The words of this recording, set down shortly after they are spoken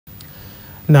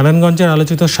নারায়ণগঞ্জের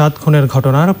আলোচিত ৭ খুনের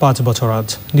ঘটনার ৫ বছর আজ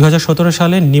 ২০১৭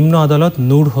 সালে নিম্ন আদালত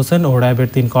নূর হোসেন ও র্যাবের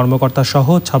 ৩ কর্মকর্তা সহ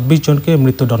 ২৬ জনকে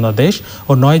মৃত্যুদণ্ডাদেশ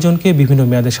ও ৯ জনকে বিভিন্ন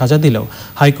মেয়াদে সাজা দিলেও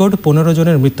হাইকোর্ট ১৫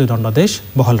 জনের মৃত্যুদণ্ডাদেশ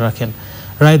বহাল রাখেন।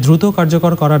 রায় দ্রুত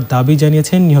কার্যকর করার দাবি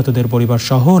জানিয়েছেন নিহতদের পরিবার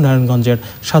সহ নারায়ণগঞ্জের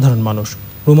সাধারণ মানুষ।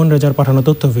 রুমন রেজার পাঠানো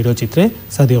তথ্য ভিডিওচিত্রে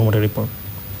সাদি ওমরের রিপোর্ট।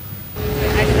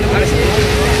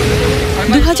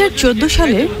 ২০১৪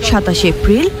 সালের ২৭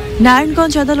 এপ্রিল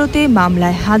নারায়ণগঞ্জ আদালতে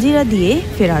মামলায় হাজিরা দিয়ে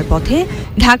ফেরার পথে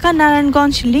ঢাকা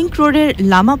নারায়ণগঞ্জ লিংক রোডের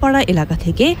লামাপাড়া এলাকা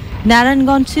থেকে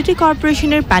নারায়ণগঞ্জ সিটি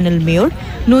কর্পোরেশনের প্যানেল মেয়র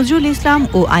নজরুল ইসলাম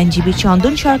ও আইনজীবী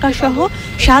চন্দন সরকার সহ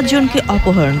 ৭ জনকে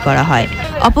অপহরণ করা হয়।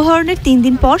 অপহরণের ৩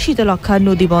 দিন পর শীতলক্ষ্যা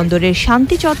নদী বন্দরের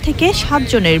শান্তিচর থেকে ৭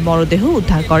 জনের মরদেহ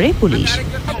উদ্ধার করে পুলিশ।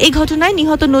 এই ঘটনায়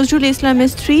নিহত নজরুল ইসলামের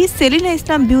স্ত্রী সেলিনা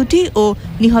ইসলাম বিউটি ও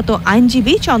নিহত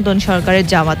আইনজীবী চন্দন সরকারের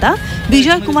জামাতা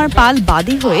বিজয় কুমার পাল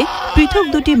বাদী হয়ে পৃথক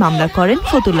দুটি মামলা করেন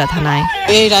ফতুল্লা থানায়।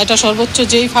 এই রায়টা সর্বোচ্চ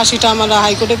যেই ফাঁসিটা আমরা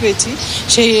হাইকোর্টে পেয়েছি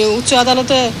সেই উচ্চ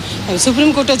আদালতে সুপ্রিম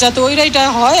কোর্টে যাতে ওই রায়টা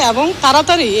হয় এবং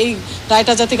তাড়াতাড়ি এই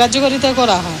রায়টা যাতে কার্যকারিতা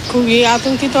করা হয়। খুবই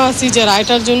আতঙ্কিত আছি যে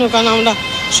রায়টার জন্য, কারণ আমরা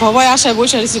সবাই আশায়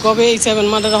বসে আছি কবে এই 7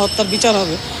 মার্ডার হত্যার বিচার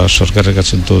হবে। সরকারের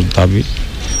কাছে তো দাবি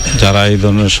যারা এই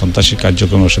ধরনের সন্ত্রাসী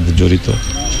কার্যক্রমের সাথে জড়িত,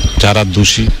 যারা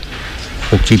দোষী,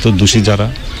 প্রকৃত দোষী যারা,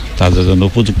 তাদের জন্য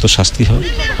উপযুক্ত শাস্তি হয়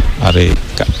আর এই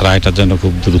রায়টা যেন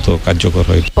খুব দ্রুত কার্যকর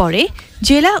হয়। পরে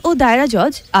জেলা ও দায়রা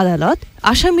জজ আদালত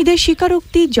আসামিদের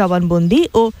স্বীকারোক্তি, জবানবন্দি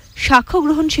ও সাক্ষ্য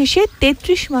গ্রহণ শেষে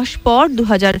 ৩৩ মাস পর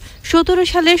 ২০১৭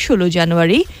 সালের ১৬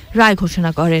 জানুয়ারি রায়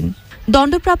ঘোষণা করেন।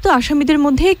 দণ্ডপ্রাপ্ত আসামিদের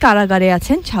মধ্যে কারাগারে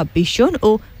আছেন ২৬ জন ও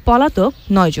পলাতক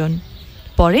 ৯ জন।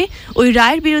 পরে ওই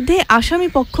রায়ের বিরুদ্ধে আসামি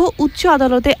পক্ষ উচ্চ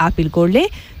আদালতে আপিল করলে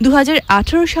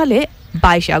 ২০১৮ সালে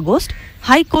 ২২ আগস্ট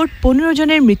হাইকোর্ট ১৫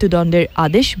 জনের মৃত্যুদণ্ডের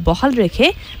আদেশ বহাল রেখে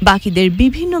বাকিদের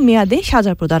বিভিন্ন মেয়াদে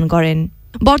সাজা প্রদান করেন।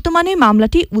 বর্তমানে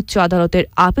মামলাটি উচ্চ আদালতের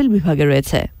আপিল বিভাগে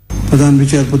রয়েছে। প্রধান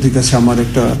বিচারপতির কাছে আমার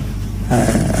একটা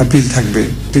আপিল থাকবে,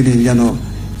 তিনি যেন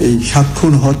এই ৭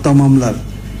 খুন হত্যা মামলার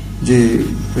যে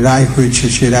রায় হয়েছে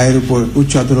সেই রায়ের উপর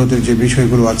উচ্চ আদালতের যে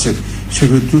বিষয়গুলো আছে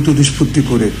সেগুলো দ্রুত নিষ্পত্তি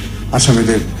করে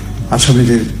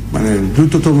আসামিদের মানে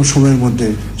দ্রুততম সময়ের মধ্যে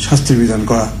শাস্তি বিধান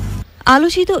করা।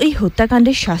 আলোচিত এই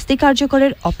হত্যাকাণ্ডের শাস্তি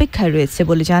কার্যকরের অপেক্ষায় রয়েছে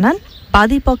বলে জানান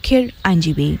বাদী পক্ষের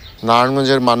আইনজীবী।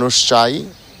 নারায়ণগঞ্জের মানুষ চাই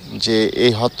যে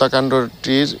এই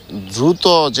হত্যাকাণ্ডটির দ্রুত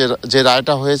যে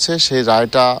রায়টা হয়েছে সেই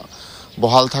রায়টা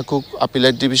বহাল থাকুক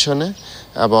আপিলেট ডিভিশনে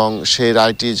এবং সেই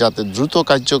রায়টি যাতে দ্রুত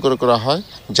কার্যকর করা হয়।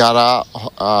 যারা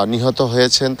নিহত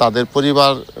হয়েছেন তাদের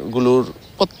পরিবারগুলোর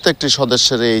প্রত্যেকটি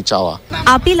সদস্যের এই চাওয়া।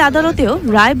 আপিল আদালতেও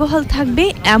রায় বহাল থাকবে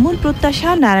এমন প্রত্যাশা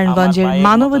নারায়ণগঞ্জের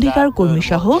মানবাধিকার কর্মী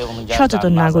সহ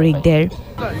সচেতন নাগরিকদের।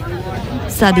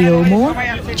 Sadia Omar,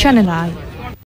 channel I.